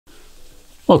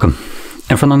Welcome.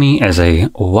 In front of me is a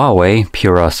HUAWEI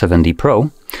Pura 7D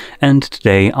Pro, and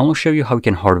today I will show you how you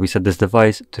can hard reset this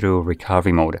device through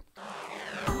recovery mode.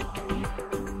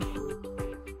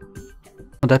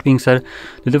 That being said,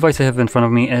 the device I have in front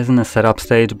of me is in a setup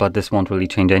stage, but this won't really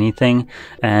change anything.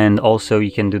 And also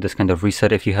you can do this kind of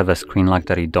reset if you have a screen lock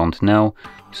that you don't know.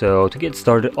 So to get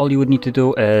started, all you would need to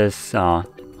do is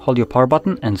hold your power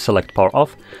button and select power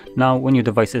off. Now when your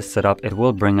device is set up, it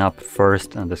will bring up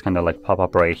first this kind of like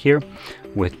pop-up right here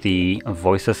with the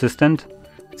voice assistant.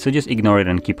 So just ignore it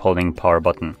and keep holding power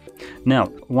button. Now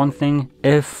one thing,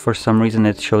 if for some reason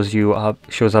it shows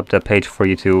up the page for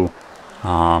you to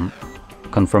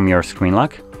confirm your screen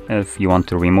lock, if you want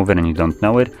to remove it and you don't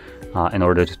know it, in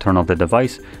order to turn off the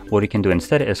device, what you can do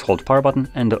instead is hold power button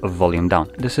and volume down.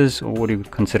 This is what you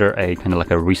consider a kind of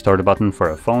like a restart button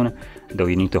for a phone, though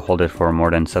you need to hold it for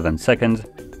more than 7 seconds.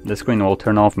 The screen will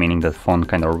turn off, meaning the phone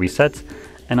kind of resets,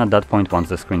 and at that point, once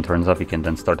the screen turns off, you can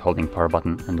then start holding power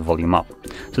button and volume up.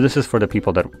 So this is for the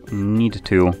people that need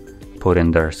to put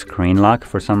in their screen lock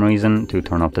for some reason to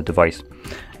turn off the device.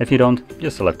 If you don't,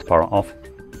 just select power off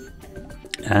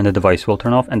and the device will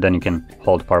turn off, and then you can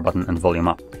hold power button and volume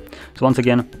up. So once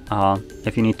again,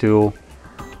 if you need to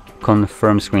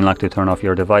confirm screen lock to turn off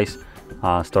your device,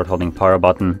 start holding power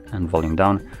button and volume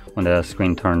down. When the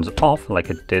screen turns off, like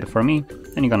it did for me,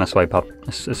 then you're gonna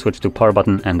switch to power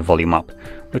button and volume up,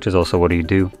 which is also what you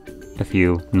do if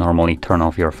you normally turn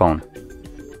off your phone.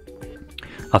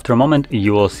 After a moment,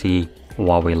 you will see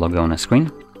HUAWEI logo on the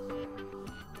screen.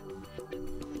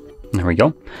 There we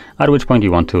go. At which point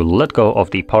you want to let go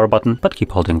of the power button, but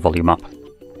keep holding volume up.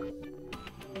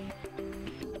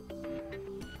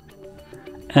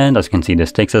 And as you can see,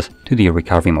 this takes us to the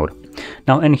recovery mode.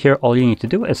 Now in here, all you need to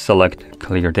do is select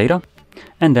clear data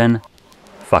and then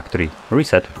factory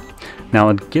reset. Now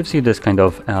it gives you this kind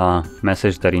of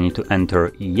message that you need to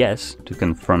enter yes to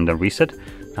confirm the reset.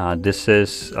 This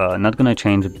is not going to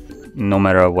change no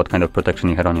matter what kind of protection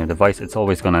you had on your device. It's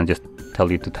always going to just tell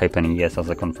you to type in yes as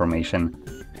a confirmation.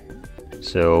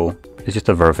 So it's just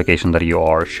a verification that you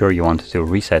are sure you want to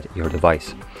reset your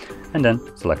device. And then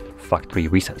select factory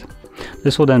reset.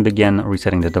 This will then begin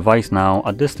resetting the device. Now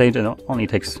at this stage, it only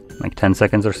takes like 10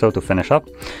 seconds or so to finish up.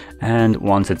 And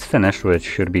once it's finished, which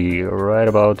should be right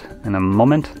about in a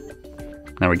moment,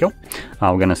 there we go.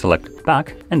 We're gonna select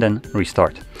back and then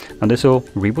restart. Now this will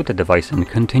reboot the device and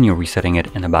continue resetting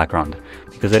it in the background.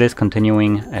 Because it is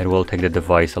continuing, it will take the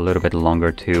device a little bit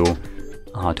longer to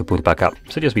boot back up.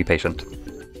 So just be patient.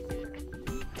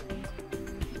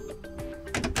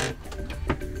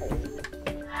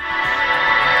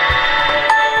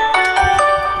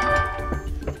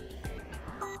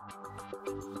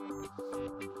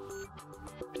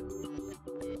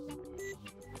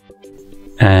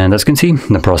 And as you can see,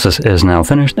 the process is now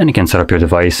finished and you can set up your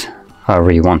device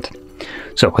however you want.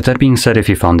 So with that being said, if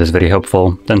you found this video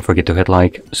helpful, don't forget to hit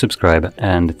like, subscribe,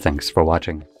 and thanks for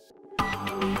watching.